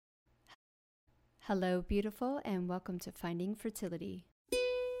Hello, beautiful, and welcome to Finding Fertility.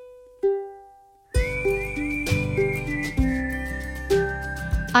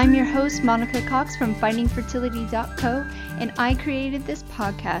 I'm your host, Monica Cox from FindingFertility.co, and I created this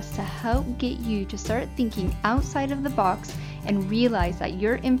podcast to help get you to start thinking outside of the box and realize that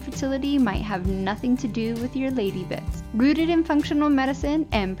your infertility might have nothing to do with your lady bits. Rooted in functional medicine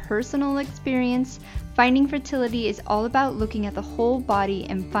and personal experience, Finding Fertility is all about looking at the whole body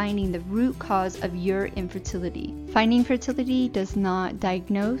and finding the root cause of your infertility. Finding Fertility does not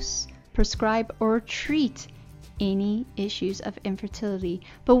diagnose, prescribe, or treat any issues of infertility,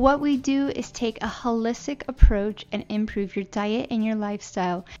 but what we do is take a holistic approach and improve your diet and your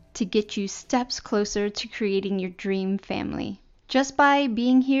lifestyle to get you steps closer to creating your dream family. Just by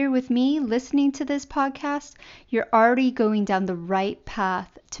being here with me, listening to this podcast, you're already going down the right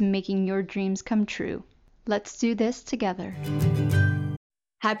path to making your dreams come true. Let's do this together.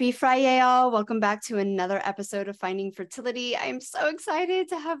 Happy Friday, y'all. Welcome back to another episode of Finding Fertility. I'm so excited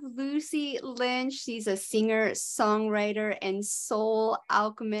to have Lucie Lynch. She's a singer, songwriter, and soul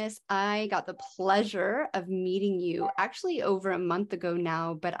alchemist. I got the pleasure of meeting you actually over a month ago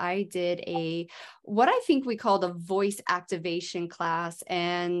now, but I did what I think we called a voice activation class,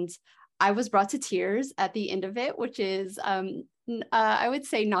 and I was brought to tears at the end of it, which is I would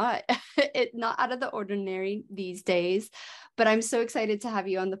say not out of the ordinary these days, but I'm so excited to have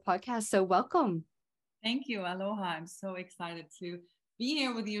you on the podcast. So welcome. Thank you. Aloha. I'm so excited to be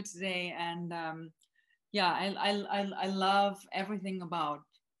here with you today. And I love everything about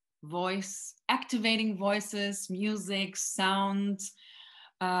voice, activating voices, music, sound,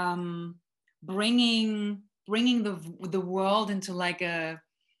 bringing the world into like a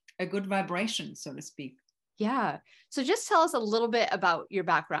good vibration, so to speak. Yeah. So just tell us a little bit about your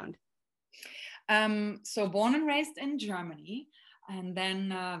background. So born and raised in Germany, and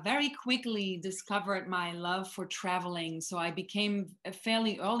then very quickly discovered my love for traveling. So I became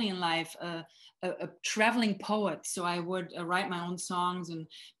fairly early in life a traveling poet. So I would write my own songs and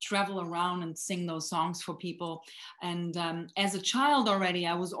travel around and sing those songs for people. And as a child already,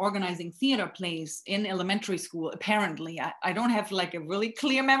 I was organizing theater plays in elementary school. Apparently, I don't have like a really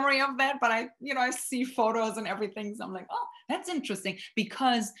clear memory of that, but I see photos and everything. So I'm like, oh, that's interesting,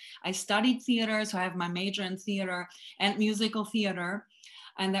 because I studied theater. So I have my major in theater and musical theater.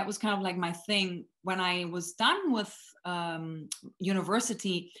 And that was kind of like my thing. When I was done with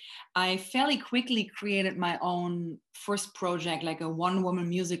university, I fairly quickly created my own first project, like a one-woman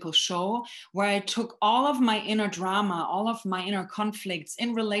musical show, where I took all of my inner drama, all of my inner conflicts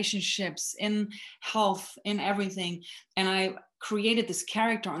in relationships, in health, in everything. And I created this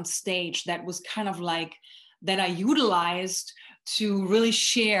character on stage that was kind of like, that I utilized to really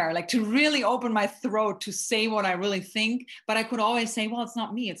share, like to really open my throat to say what I really think. But I could always say, well, it's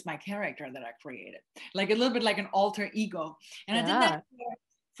not me, it's my character that I created. Like a little bit like an alter ego. And I did that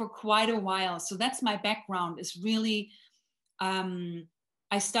for quite a while. So that's my background, is really,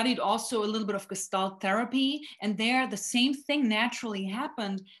 I studied also a little bit of Gestalt therapy, and there the same thing naturally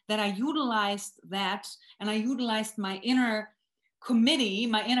happened, that I utilized that, and I utilized my inner committee,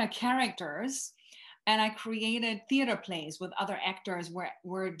 my inner characters. And I created theater plays with other actors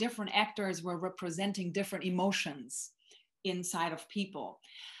where different actors were representing different emotions inside of people,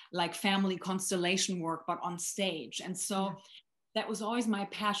 like family constellation work, but on stage. And so that was always my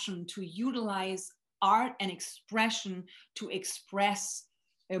passion, to utilize art and expression to express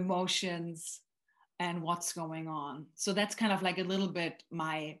emotions and what's going on. So that's kind of like a little bit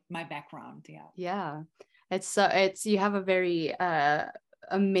my background. Yeah. It's you have a very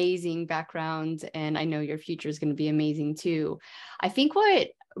amazing background, and I know your future is going to be amazing too. I think what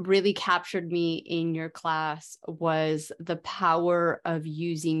really captured me in your class was the power of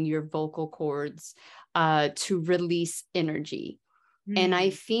using your vocal cords to release energy. And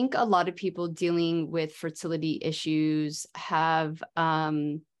I think a lot of people dealing with fertility issues have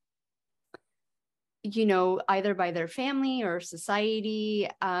either by their family or society,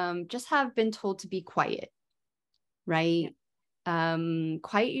 just have been told to be quiet, right?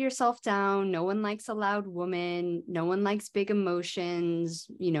 Quiet yourself down. No one likes a loud woman. No one likes big emotions.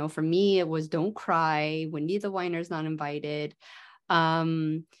 For me, it was don't cry. Wendy the Whiner's not invited.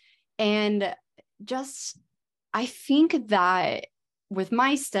 And just, I think that with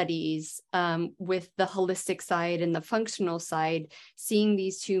my studies, with the holistic side and the functional side, seeing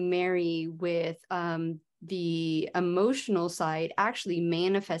these two marry with the emotional side actually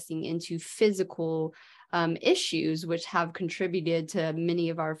manifesting into physical issues, which have contributed to many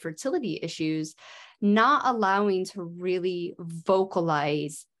of our fertility issues, not allowing to really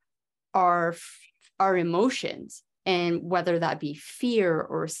vocalize our emotions, And whether that be fear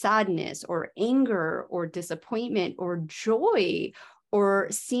or sadness or anger or disappointment or joy or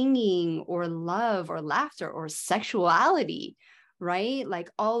singing or love or laughter or sexuality, right?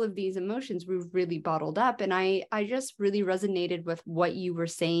 Like all of these emotions we've really bottled up. And I just really resonated with what you were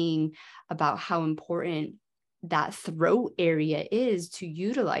saying about how important that throat area is to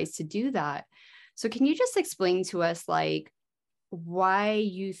utilize to do that. So can you just explain to us, like, why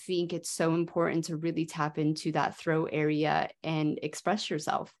you think it's so important to really tap into that throat area and express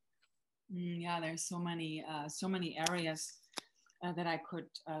yourself? Yeah, there's so many areas that I could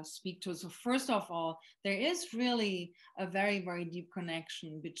speak to. So first of all, there is really a very, very deep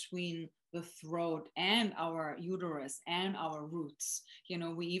connection between the throat and our uterus and our roots. You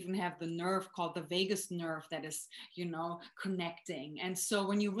know, we even have the nerve called the vagus nerve that is, you know, connecting. And so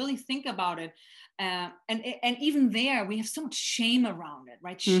when you really think about it, and even there, we have so much shame around it,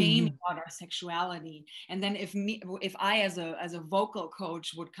 right? Shame about our sexuality. And then if I as a vocal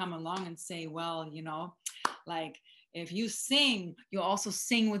coach would come along and say, well, you know, like, if you sing, you also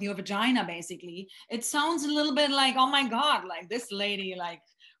sing with your vagina, basically. It sounds a little bit like, oh my God, like this lady, like,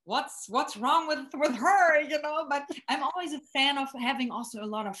 what's wrong with her, you know? But I'm always a fan of having also a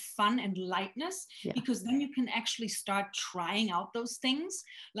lot of fun and lightness, because then you can actually start trying out those things,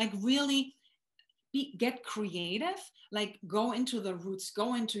 like really get creative, like go into the roots,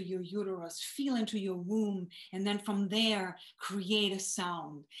 go into your uterus, feel into your womb, and then from there create a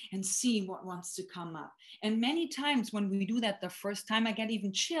sound and see what wants to come up. And many times when we do that the first time, I get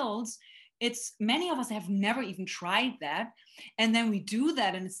even chills. It's many of us have never even tried that, and then we do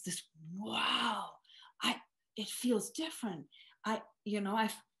that and it's this, wow, it feels different. I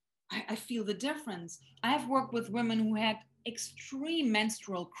feel the difference. I've worked with women who had extreme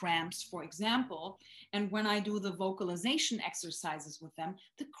menstrual cramps, for example, and when I do the vocalization exercises with them,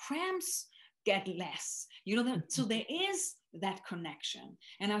 the cramps get less, you know. So there is that connection.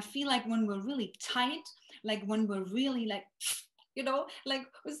 And I feel like when we're really tight, like when we're really like, you know, like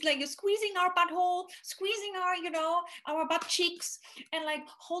it's like you're squeezing our butthole, squeezing our, you know, our butt cheeks, and like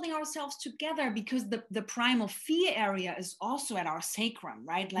holding ourselves together, because the primal fear area is also at our sacrum,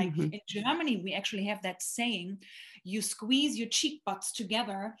 right? Like in Germany, we actually have that saying, you squeeze your cheek butts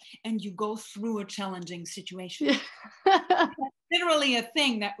together and you go through a challenging situation. Literally a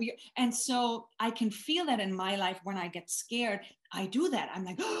thing that we, and so I can feel that in my life. When I get scared, I do that. I'm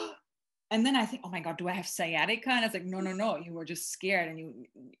like, oh. And then I think, oh my God, do I have sciatica? And it's like, no, you were just scared and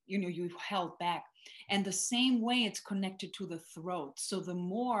you held back. And the same way it's connected to the throat. So the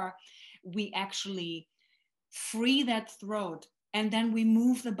more we actually free that throat, and then we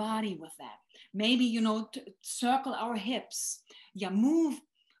move the body with that. Maybe, you know, circle our hips. Yeah, move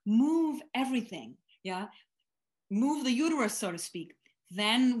everything. Yeah, move the uterus, so to speak.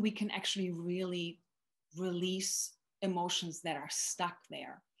 Then we can actually really release emotions that are stuck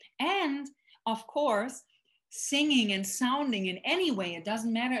there. And of course, singing and sounding in any way, it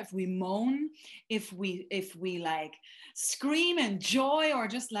doesn't matter if we moan, if we like scream in joy, or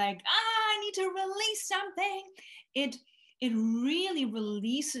just like, I need to release something. It really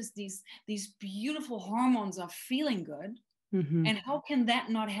releases these beautiful hormones of feeling good. And how can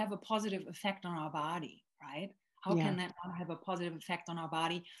that not have a positive effect on our body, right? How can that not have a positive effect on our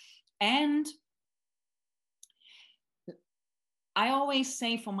body? And I always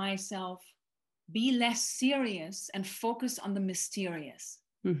say for myself, be less serious and focus on the mysterious.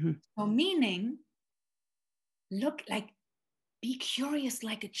 So meaning, look, like, be curious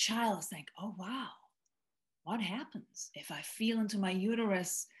like a child. It's like, oh, wow, what happens if I feel into my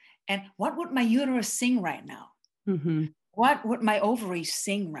uterus? And what would my uterus sing right now? What would my ovaries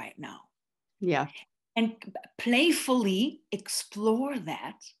sing right now? Yeah. And playfully explore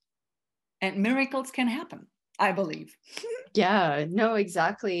that, and miracles can happen, I believe. Yeah, no,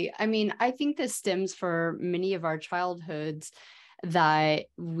 exactly. I mean, I think this stems for many of our childhoods, that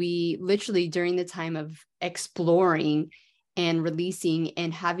we literally, during the time of exploring and releasing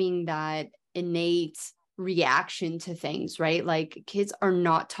and having that innate reaction to things, right? Like, kids are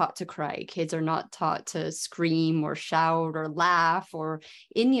not taught to cry. Kids are not taught to scream or shout or laugh or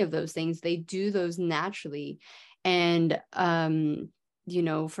any of those things. They do those naturally. And, you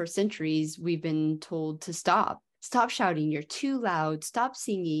know, for centuries, we've been told to stop shouting, you're too loud, stop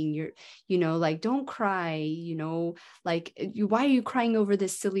singing, you're, you know, like, don't cry, you know, like, why are you crying over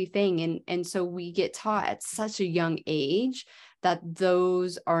this silly thing? And so we get taught at such a young age that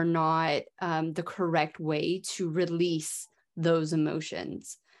those are not the correct way to release those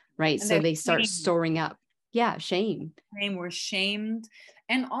emotions, right? And so they start storing up. Yeah, shame. We're shamed.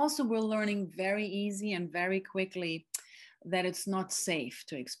 And also we're learning very easy and very quickly that it's not safe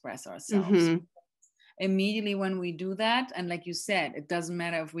to express ourselves. immediately when we do that, and like you said, it doesn't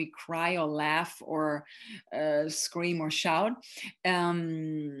matter if we cry or laugh or scream or shout,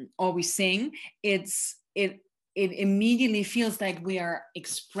 or we sing, it immediately feels like we are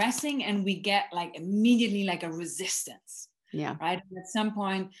expressing, and we get like immediately like a resistance. Yeah. Right. And at some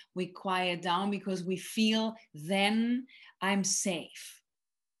point we quiet down because we feel then I'm safe.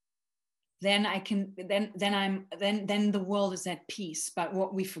 Then I can, then the world is at peace. But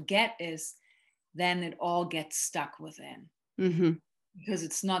what we forget is then it all gets stuck within. Mm-hmm. Because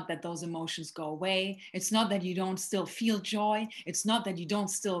it's not that those emotions go away. It's not that you don't still feel joy. It's not that you don't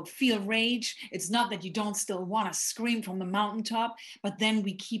still feel rage. It's not that you don't still want to scream from the mountaintop, but then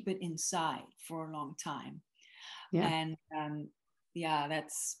we keep it inside for a long time. Yeah. And yeah,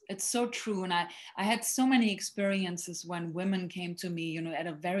 it's so true. And I had so many experiences when women came to me, at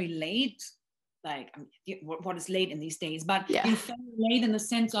a very late, like, what is late in these days, but Yeah. very late in the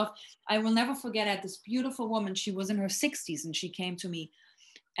sense of, I will never forget at this beautiful woman, she was in her 60s, and she came to me,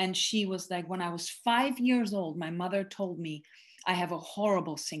 and she was like, when I was 5 years old, my mother told me I have a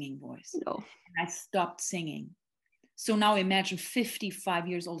horrible singing voice. No. And I stopped singing. So now imagine 55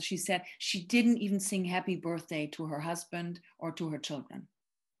 years old. She said she didn't even sing happy birthday to her husband or to her children.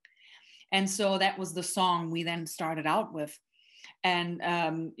 And so that was the song we then started out with. And,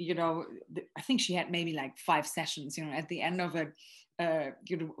 I think she had maybe like 5 sessions, at the end of it,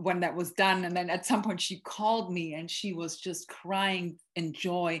 when that was done. And then at some point she called me, and she was just crying in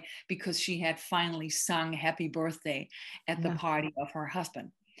joy because she had finally sung happy birthday at the party of her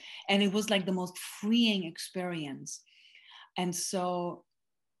husband. And it was like the most freeing experience. And so,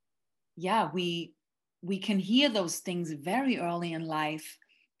 yeah, we can hear those things very early in life,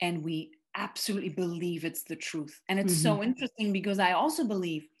 and we absolutely believe it's the truth. And it's so interesting because I also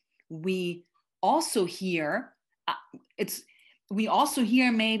believe we also hear, we also hear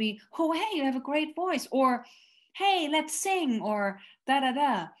maybe, oh, hey, you have a great voice, or hey, let's sing, or da da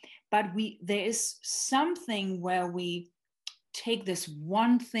da. But there is something where we take this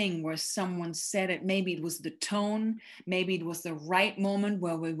one thing where someone said it, maybe it was the tone, maybe it was the right moment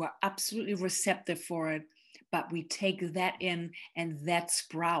where we were absolutely receptive for it, but we take that in, and that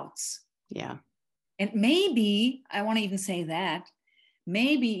sprouts. Yeah. And maybe, I want to even say that,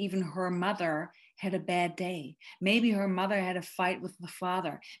 maybe even her mother had a bad day. Maybe her mother had a fight with the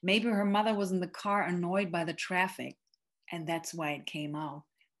father. Maybe her mother was in the car annoyed by the traffic, and that's why it came out.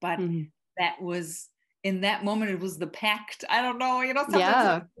 But that was, in that moment, it was the pact. I don't know,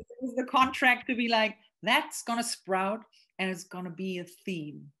 sometimes it was the contract to be like, that's going to sprout, and it's going to be a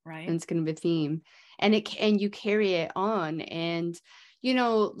theme, right? And it's going to be a theme, and you carry it on. And,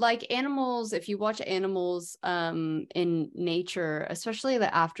 like animals, if you watch animals in nature, especially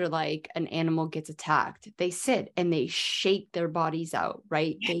after like an animal gets attacked, they sit and they shake their bodies out,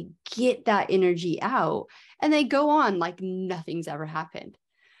 right? They get that energy out, and they go on like nothing's ever happened.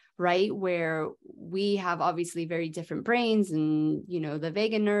 Right? Where we have obviously very different brains, and, the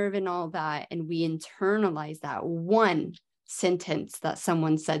vagus nerve and all that. And we internalize that one sentence that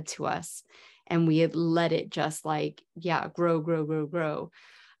someone said to us, and we let it just like, grow.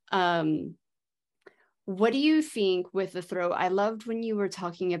 What do you think with the throat? I loved when you were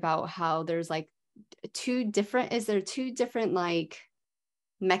talking about how there's like two different like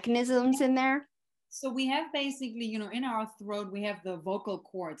mechanisms in there? So we have basically, in our throat, we have the vocal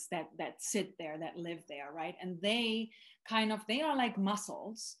cords that sit there, that live there, right? And they are like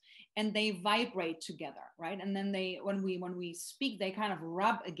muscles, and they vibrate together, right? And then when we speak, they kind of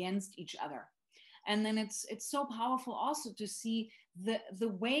rub against each other. And then it's so powerful also to see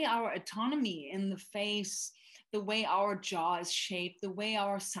the way our autonomy in the face, the way our jaw is shaped, the way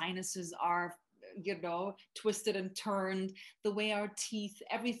our sinuses are, twisted and turned, the way our teeth,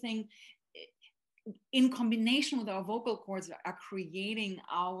 everything in combination with our vocal cords are creating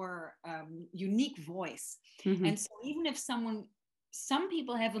our unique voice. And so even if some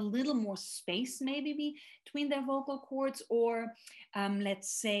people have a little more space maybe between their vocal cords, or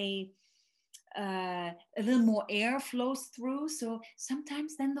let's say a little more air flows through, so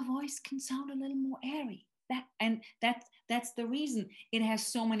sometimes then the voice can sound a little more airy. That's the reason. It has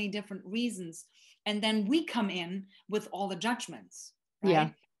so many different reasons, and then we come in with all the judgments, right? Yeah.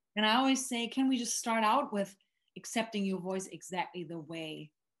 And I always say, can we just start out with accepting your voice exactly the way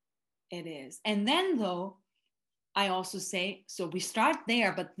it is? And then, though, I also say, so we start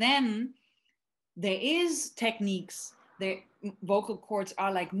there, but then there is techniques. The vocal cords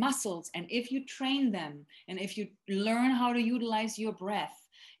are like muscles. And if you train them, and if you learn how to utilize your breath,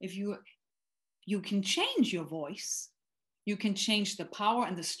 if you can change your voice, you can change the power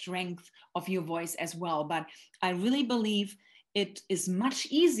and the strength of your voice as well. But I really believe it is much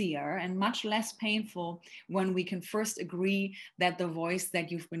easier and much less painful when we can first agree that the voice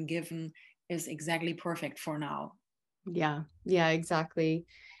that you've been given is exactly perfect for now. Yeah, exactly.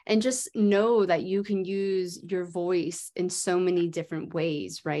 And just know that you can use your voice in so many different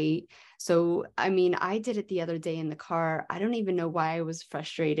ways, right? So, I mean, I did it the other day in the car. I don't even know why I was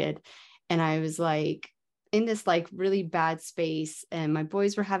frustrated. And I was like in this like really bad space, and my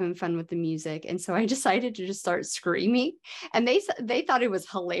boys were having fun with the music. And so I decided to just start screaming. And they thought it was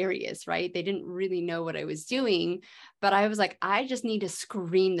hilarious, right? They didn't really know what I was doing. But I was like, I just need to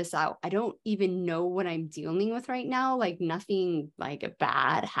scream this out. I don't even know what I'm dealing with right now. Like nothing like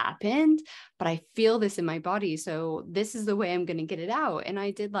bad happened, but I feel this in my body. So this is the way I'm going to get it out. And I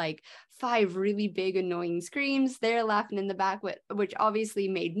did like 5 really big, annoying screams. They're laughing in the back, which obviously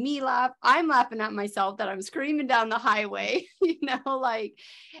made me laugh. I'm laughing at myself that I'm screaming down the highway, like,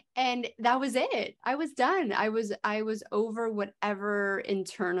 and that was it. I was done. I was over whatever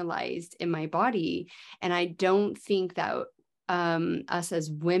internalized in my body. And I don't think that us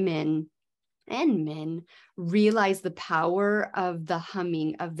as women and men realize the power of the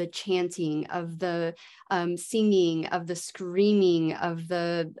humming, of the chanting, of the singing, of the screaming, of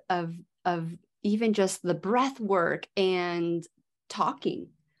even just the breath work and talking,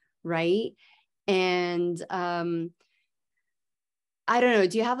 right? And I don't know.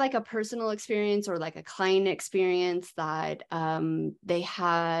 Do you have like a personal experience or like a client experience that they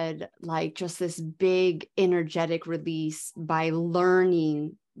had like just this big energetic release by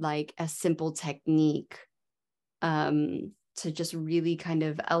learning like a simple technique to just really kind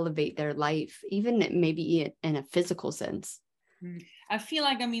of elevate their life, even maybe in a physical sense? I feel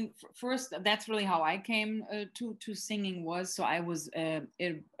like, I mean, first, that's really how I came to singing was. So I was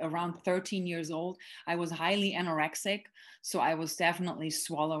around 13 years old. I was highly anorexic. So I was definitely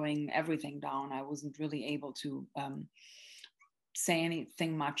swallowing everything down. I wasn't really able to say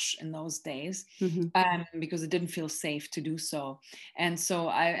anything much in those days because it didn't feel safe to do so. And so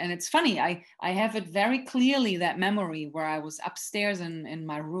and it's funny, I have it very clearly, that memory where I was upstairs in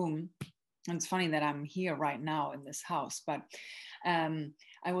my room. And it's funny that I'm here right now in this house, but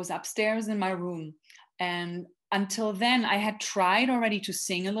I was upstairs in my room, and until then I had tried already to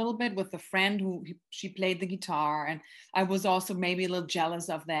sing a little bit with a friend who she played the guitar, and I was also maybe a little jealous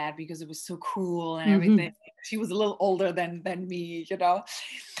of that because it was so cool and everything. She was a little older than me,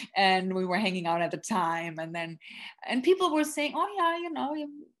 and we were hanging out at the time, and people were saying, oh yeah,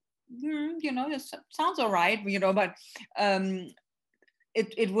 this sounds all right, but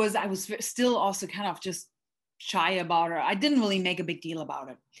it was, I was still also kind of just shy about her. I didn't really make a big deal about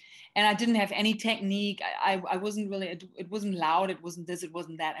it, and I didn't have any technique. I wasn't really, it wasn't loud, it wasn't this, it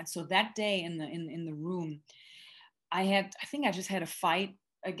wasn't that. And so that day in the room, I think I just had a fight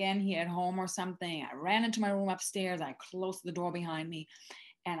again here at home or something. I ran into my room upstairs, I closed the door behind me,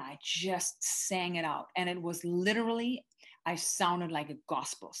 and I just sang it out. And it was literally, I sounded like a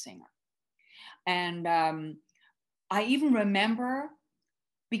gospel singer. And I even remember,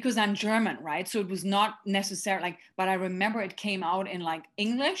 because I'm German, right? So it was not necessarily like, but I remember it came out in like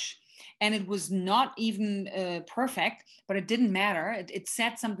English, and it was not even perfect, but it didn't matter. It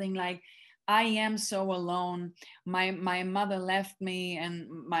said something like, I am so alone. My mother left me, and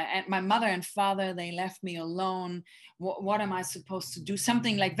my mother and father, they left me alone. What am I supposed to do?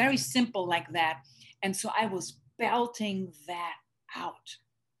 Something like very simple like that. And so I was belting that out.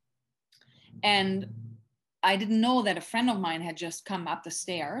 And I didn't know that a friend of mine had just come up the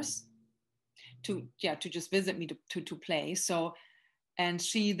stairs to just visit me to play. So, and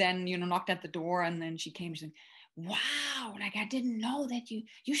she then, knocked at the door, and then she came, she said, wow, like I didn't know that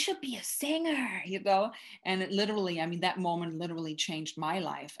you should be a singer, and it literally, I mean, that moment literally changed my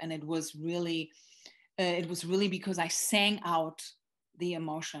life. And it was really because I sang out the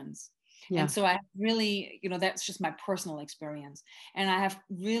emotions. Yeah. And so I really, that's just my personal experience. And I have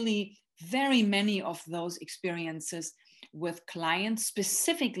really very many of those experiences with clients,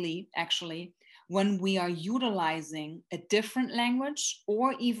 specifically, actually, when we are utilizing a different language,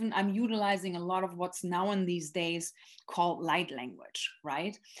 or even I'm utilizing a lot of what's now in these days called light language,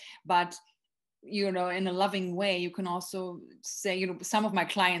 right? But in a loving way, you can also say, some of my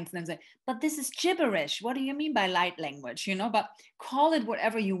clients then say, but this is gibberish. What do you mean by light language? But call it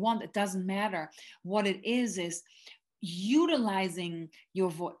whatever you want. It doesn't matter. What it is utilizing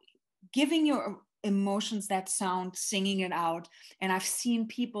your voice, giving your emotions that sound, singing it out. And I've seen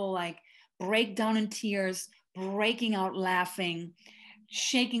people like break down in tears, breaking out laughing,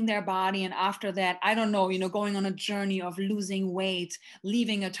 shaking their body, and after that, I don't know, going on a journey of losing weight,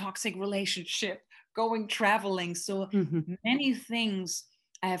 leaving a toxic relationship, going traveling. So many things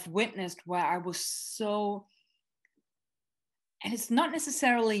I have witnessed where I was so And it's not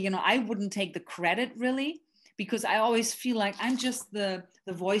necessarily, you know, I wouldn't take the credit really, because I always feel like I'm just the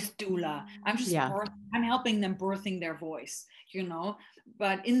voice doula. I'm just Yeah. I'm helping them birthing their voice, you know.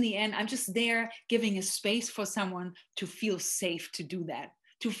 But in the end, I'm just there giving a space for someone to feel safe to do that,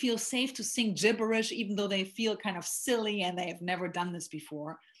 to feel safe to sing gibberish, even though they feel kind of silly and they have never done this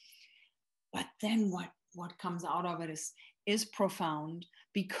before. But then what comes out of it is profound,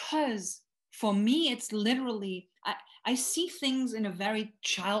 because for me it's literally I see things in a very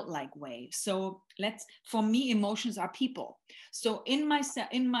childlike way. So for me, emotions are people. So in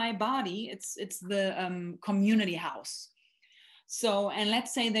my body, it's the community house. So, and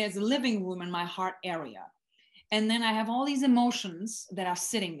let's say there's a living room in my heart area, and then I have all these emotions that are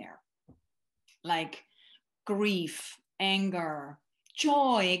sitting there, like grief, anger,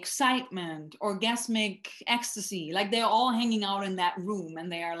 joy, excitement, orgasmic ecstasy. Like they're all hanging out in that room, and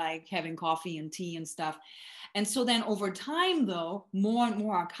they are like having coffee and tea and stuff. And so then over time, though, more and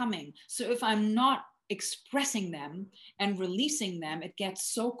more are coming. So if I'm not expressing them and releasing them, it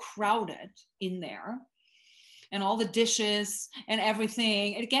gets so crowded in there, and all the dishes and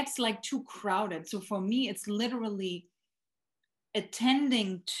everything, it gets like too crowded. So for me, it's literally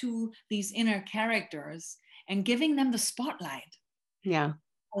attending to these inner characters and giving them the spotlight. Yeah.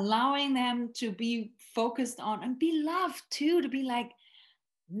 Allowing them to be focused on and be loved too, to be like,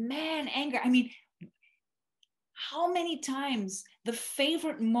 man, anger. I mean, how many times the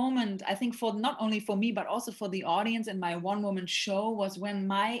favorite moment, I think, for not only for me, but also for the audience in my one-woman show, was when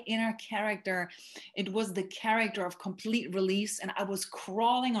my inner character, it was the character of complete release. And I was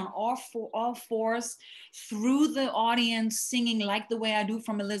crawling on all fours through the audience, singing like the way I do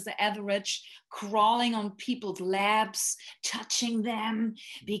from Eliza Etheridge, crawling on people's laps, touching them,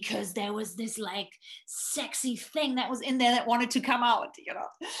 because there was this like sexy thing that was in there that wanted to come out, you know?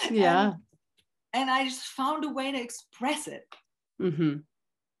 Yeah. And I just found a way to express it. Mm-hmm.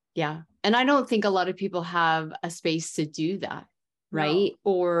 Yeah. And I don't think a lot of people have a space to do that, right?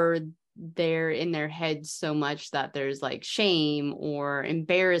 No. Or they're in their head so much that there's like shame or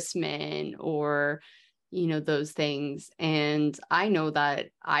embarrassment or, you know, those things. And I know that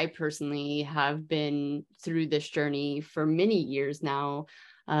I personally have been through this journey for many years now,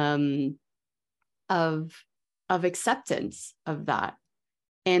 of acceptance of that,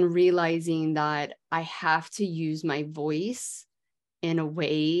 and realizing that I have to use my voice in a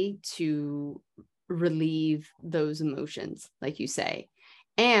way to relieve those emotions, like you say,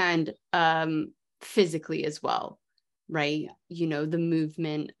 and physically as well, right? You know, the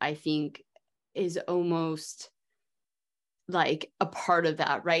movement, I think, is almost like a part of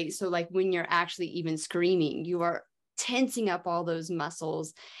that, right? So like when you're actually even screaming, you are tensing up all those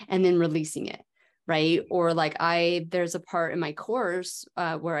muscles and then releasing it, right? Or like there's a part in my course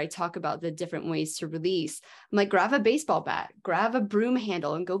where I talk about the different ways to release. I'm like, grab a baseball bat, grab a broom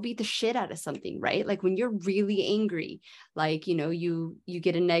handle, and go beat the shit out of something, right? Like when you're really angry, like, you know, you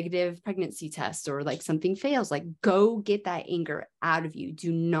get a negative pregnancy test or like something fails, like go get that anger out of you.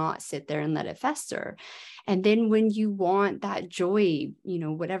 Do not sit there and let it fester. And then when you want that joy, you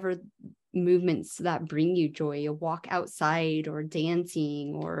know, whatever movements that bring you joy, a walk outside or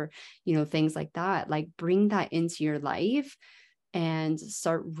dancing or, you know, things like that, like bring that into your life and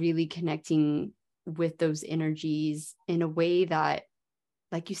start really connecting with those energies in a way that,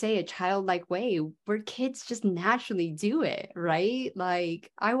 like you say, a childlike way where kids just naturally do it, right? Like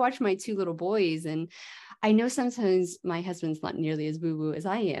I watch my two little boys, and I know sometimes my husband's not nearly as woo-woo as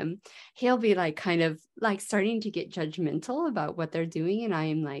I am. He'll be like kind of like starting to get judgmental about what they're doing. And I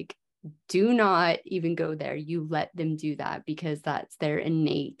am like, do not even go there. You let them do that because that's their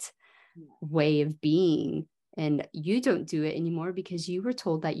innate way of being. And you don't do it anymore because you were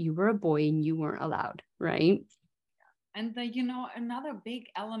told that you were a boy and you weren't allowed, right? And you know, another big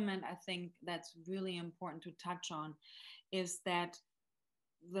element I think that's really important to touch on is that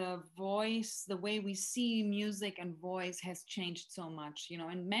the voice, the way we see music and voice has changed so much. You know,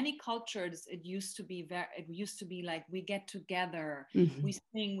 in many cultures, it used to be like we get together, Mm-hmm. we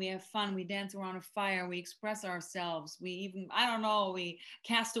sing, we have fun, we dance around a fire, we express ourselves, we even, I don't know, we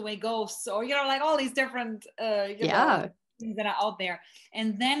cast away ghosts, or, you know, like all these different, you know, things that are out there.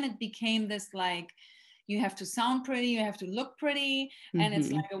 And then it became this like, you have to sound pretty, you have to look pretty, and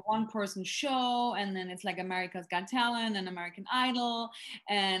it's like a one-person show, and then it's like America's Got Talent and American Idol,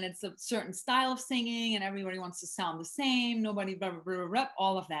 and it's a certain style of singing, and everybody wants to sound the same, nobody blah, blah, blah, blah, blah,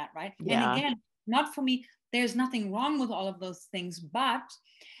 all of that, right? Yeah. And again, not for me, there's nothing wrong with all of those things, but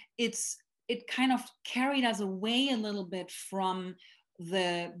it kind of carried us away a little bit from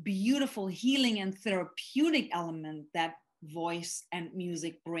the beautiful healing and therapeutic element that voice and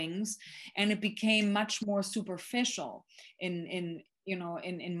music brings. And it became much more superficial in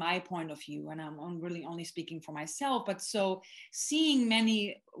in my point of view, and I'm really only speaking for myself. But so seeing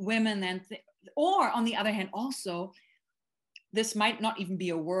many women or on the other hand, also, this might not even be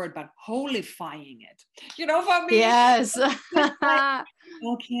a word, but holifying it, for me. Yes. Like,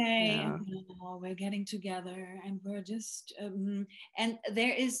 okay, Yeah. and now we're getting together and we're just, and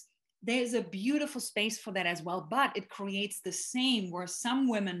there's a beautiful space for that as well, but it creates the same where some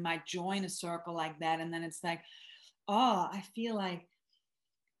women might join a circle like that, and then it's like, oh, I feel like,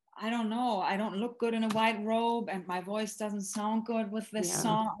 I don't know, I don't look good in a white robe, and my voice doesn't sound good with this Yeah.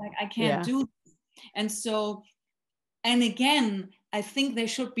 song, like I can't Yeah. do this. And so, and again, I think there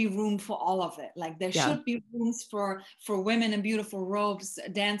should be room for all of it. Like there Yeah. should be rooms for women in beautiful robes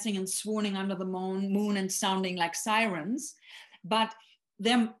dancing and swooning under the moon and sounding like sirens, but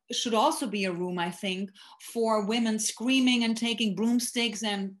there should also be a room, I think, for women screaming and taking broomsticks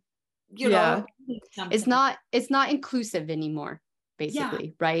and Yeah. something. It's not inclusive anymore, basically,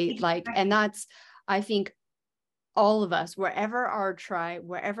 Yeah, right? exactly. Like, and that's, I think, all of us, wherever our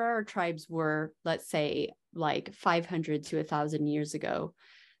tribes were, let's say like 500 to 1,000 years ago,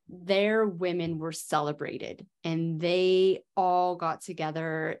 their women were celebrated, and they all got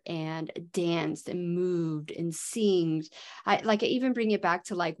together and danced and moved and sing. I even bring it back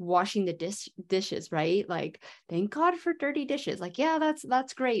to like washing the dishes, right? Like, thank God for dirty dishes. Like, yeah,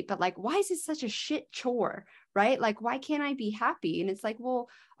 that's great, but like, why is it such a shit chore, right? Like, why can't I be happy? And it's like, well,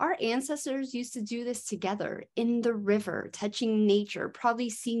 our ancestors used to do this together in the river, touching nature, probably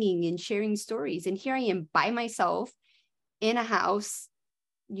singing and sharing stories, and here I am by myself in a house,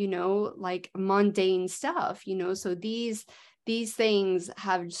 like mundane stuff, so these things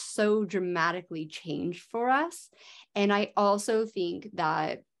have so dramatically changed for us. And I also think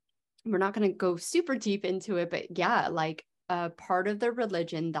that we're not going to go super deep into it, but yeah, like a part of the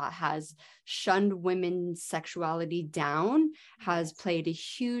religion that has shunned women's sexuality down has played a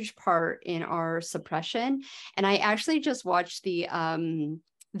huge part in our suppression. And I actually just watched the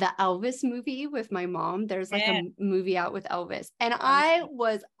Elvis movie with my mom. There's like a movie out with Elvis, and I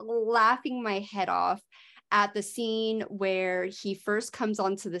was laughing my head off at the scene where he first comes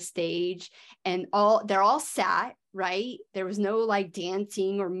onto the stage, and they're all sat, right? There was no like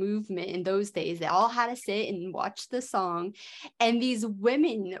dancing or movement in those days. They all had to sit and watch the song. And these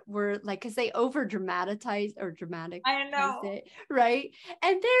women were like, because they over dramatized it, right?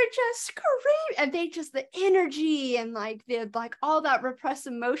 And they're just screaming, and the energy and like all that repressed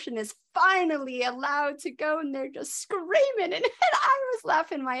emotion is finally allowed to go, and they're just screaming. And I was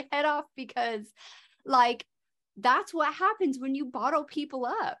laughing my head off, because like, that's what happens when you bottle people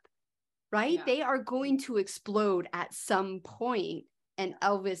up, right? Yeah. They are going to explode at some point. And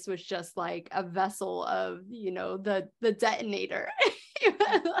Elvis was just like a vessel of, the detonator.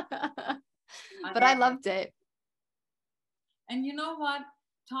 But I loved it. And you know what?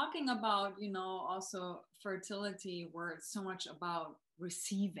 Talking about, also fertility, where it's so much about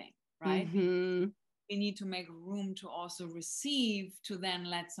receiving, right? Mm-hmm. We need to make room to also receive, to then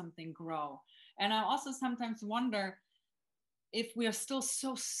let something grow. And I also sometimes wonder if we are still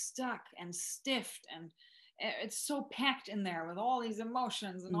so stuck and stiffed, and it's so packed in there with all these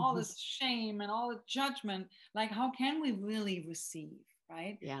emotions and all this shame and all the judgment. Like, how can we really receive,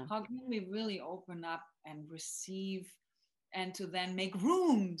 right? Yeah. How can we really open up and receive, and to then make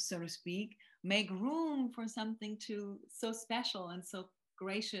room, so to speak, make room for something so special and so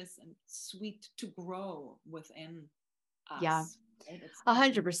gracious and sweet to grow within us. Yeah.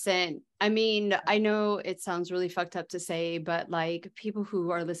 100%. I mean, I know it sounds really fucked up to say, but like, people who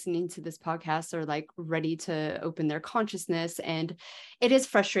are listening to this podcast are like ready to open their consciousness. And it is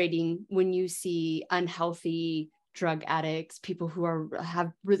frustrating when you see unhealthy drug addicts, people who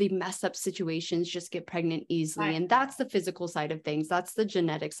have really messed up situations, just get pregnant easily. Right. And that's the physical side of things. That's the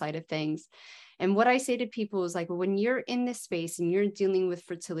genetic side of things. And what I say to people is like, when you're in this space and you're dealing with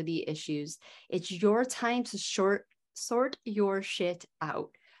fertility issues, it's your time to sort your shit out.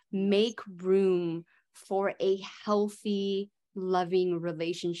 Make room for a healthy, loving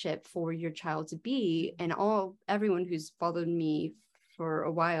relationship for your child to be. And everyone who's followed me for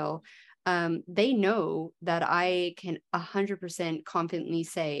a while, they know that I can 100% confidently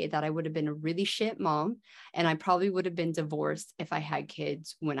say that I would have been a really shit mom, and I probably would have been divorced if I had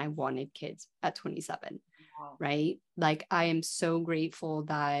kids when I wanted kids at 27. Wow. Right? Like, I am so grateful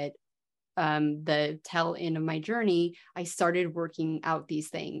that the tail end of my journey, I started working out these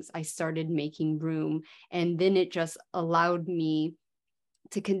things. I started making room, and then it just allowed me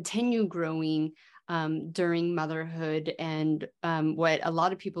to continue growing during motherhood. And what a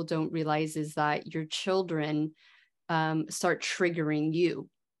lot of people don't realize is that your children start triggering you.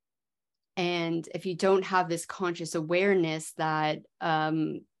 And if you don't have this conscious awareness that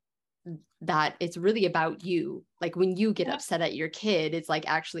that it's really about you, like when you get upset at your kid, it's like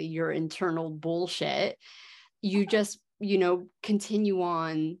actually your internal bullshit. You just, continue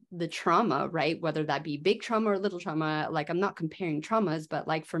on the trauma, right? Whether that be big trauma or little trauma. Like, I'm not comparing traumas, but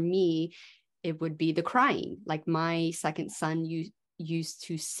like for me, it would be the crying. Like my second son used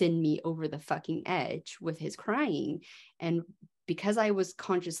to send me over the fucking edge with his crying. And because I was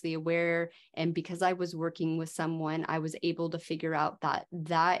consciously aware and because I was working with someone, I was able to figure out that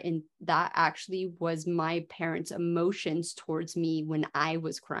actually was my parents' emotions towards me when I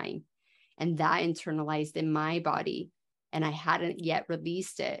was crying. And that internalized in my body. And I hadn't yet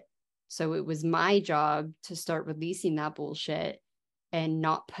released it. So it was my job to start releasing that bullshit and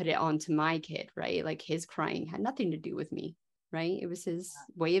not put it onto my kid, right? Like his crying had nothing to do with me, right? It was his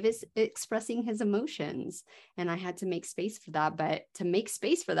way of expressing his emotions. And I had to make space for that. But to make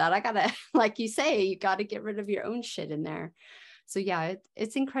space for that, I gotta, like you say, you gotta get rid of your own shit in there. So yeah,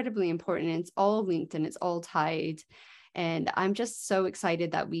 it's incredibly important. It's all linked and it's all tied. And I'm just so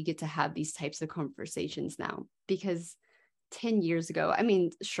excited that we get to have these types of conversations now, because 10 years ago, I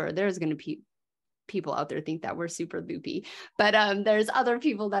mean, sure, there's going to be people out there think that we're super loopy, but there's other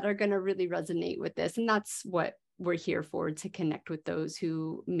people that are going to really resonate with this. And that's what we're here for, to connect with those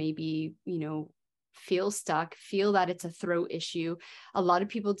who maybe, feel stuck, feel that it's a throat issue. A lot of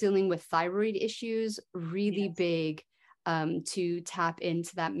people dealing with thyroid issues, really big, to tap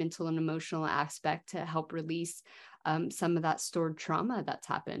into that mental and emotional aspect to help release some of that stored trauma that's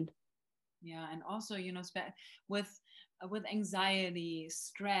happened. Yeah. And also, with anxiety,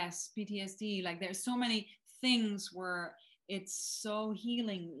 stress, PTSD, like there's so many things where it's so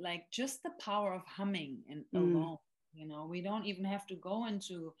healing, like just the power of humming and alone, we don't even have to go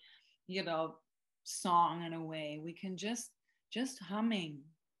into, song in a way. We can just humming,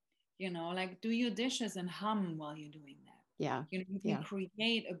 like do your dishes and hum while you're doing that. Yeah. You can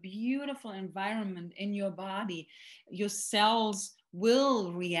create a beautiful environment in your body. Your cells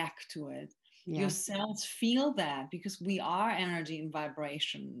will react to it. Your cells feel that because we are energy and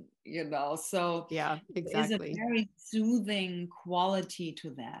vibration, so yeah, exactly. There's a very soothing quality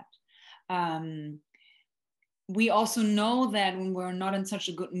to that. We also know that when we're not in such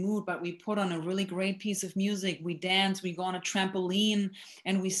a good mood, but we put on a really great piece of music, we dance, we go on a trampoline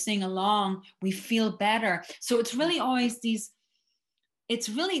and we sing along, we feel better. So it's really always it's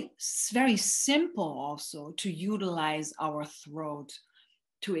really very simple also to utilize our throat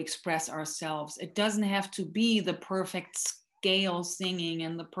to express ourselves. It doesn't have to be the perfect scale singing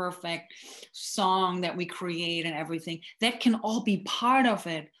and the perfect song that we create and everything. That can all be part of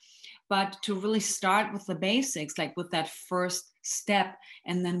it. But to really start with the basics, like with that first step,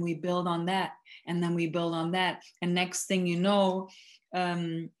 and then we build on that, and then we build on that. And next thing you know,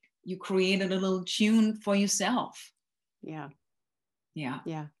 you created a little tune for yourself. Yeah.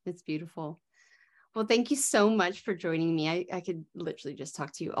 Yeah. It's beautiful. Well, thank you so much for joining me. I could literally just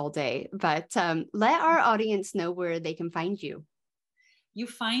talk to you all day, but let our audience know where they can find you. You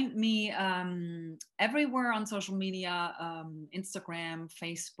find me everywhere on social media, Instagram,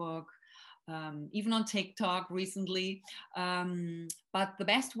 Facebook, even on TikTok recently. But the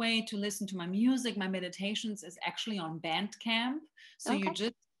best way to listen to my music, my meditations, is actually on Bandcamp. So you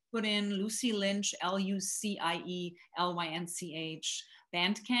just put in Lucie Lynch, LucieLynch,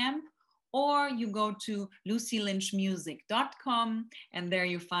 Bandcamp, or you go to lucielynchmusic.com and there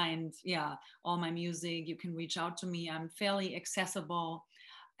you find, all my music. You can reach out to me. I'm fairly accessible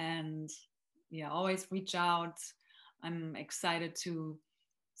and always reach out. I'm excited to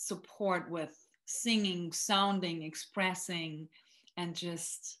support with singing, sounding, expressing, and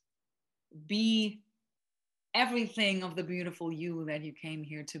just be everything of the beautiful you that you came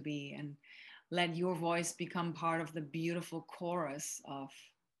here to be, and let your voice become part of the beautiful chorus of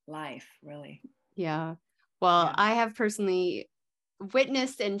life, really. Yeah. Well, I have personally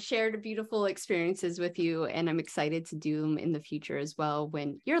witnessed and shared beautiful experiences with you, and I'm excited to do them in the future as well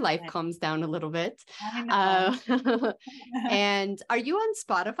when your life calms down a little bit. I know. And are you on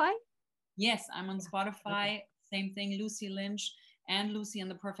Spotify? Yes, I'm on Spotify. Same thing, Lucie Lynch and Lucie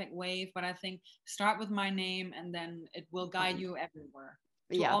and the Perfect Wave. But I think start with my name and then it will guide you everywhere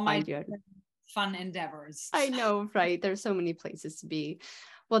to all my fun endeavors. I know, right? There's so many places to be.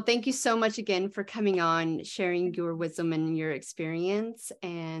 Well, thank you so much again for coming on, sharing your wisdom and your experience.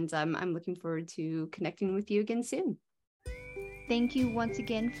 And I'm looking forward to connecting with you again soon. Thank you once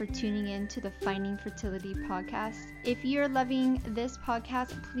again for tuning in to the Finding Fertility podcast. If you're loving this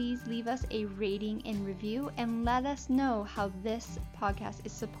podcast, please leave us a rating and review and let us know how this podcast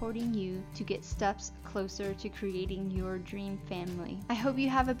is supporting you to get steps closer to creating your dream family. I hope you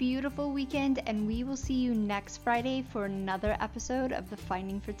have a beautiful weekend, and we will see you next Friday for another episode of the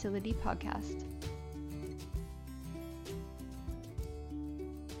Finding Fertility podcast.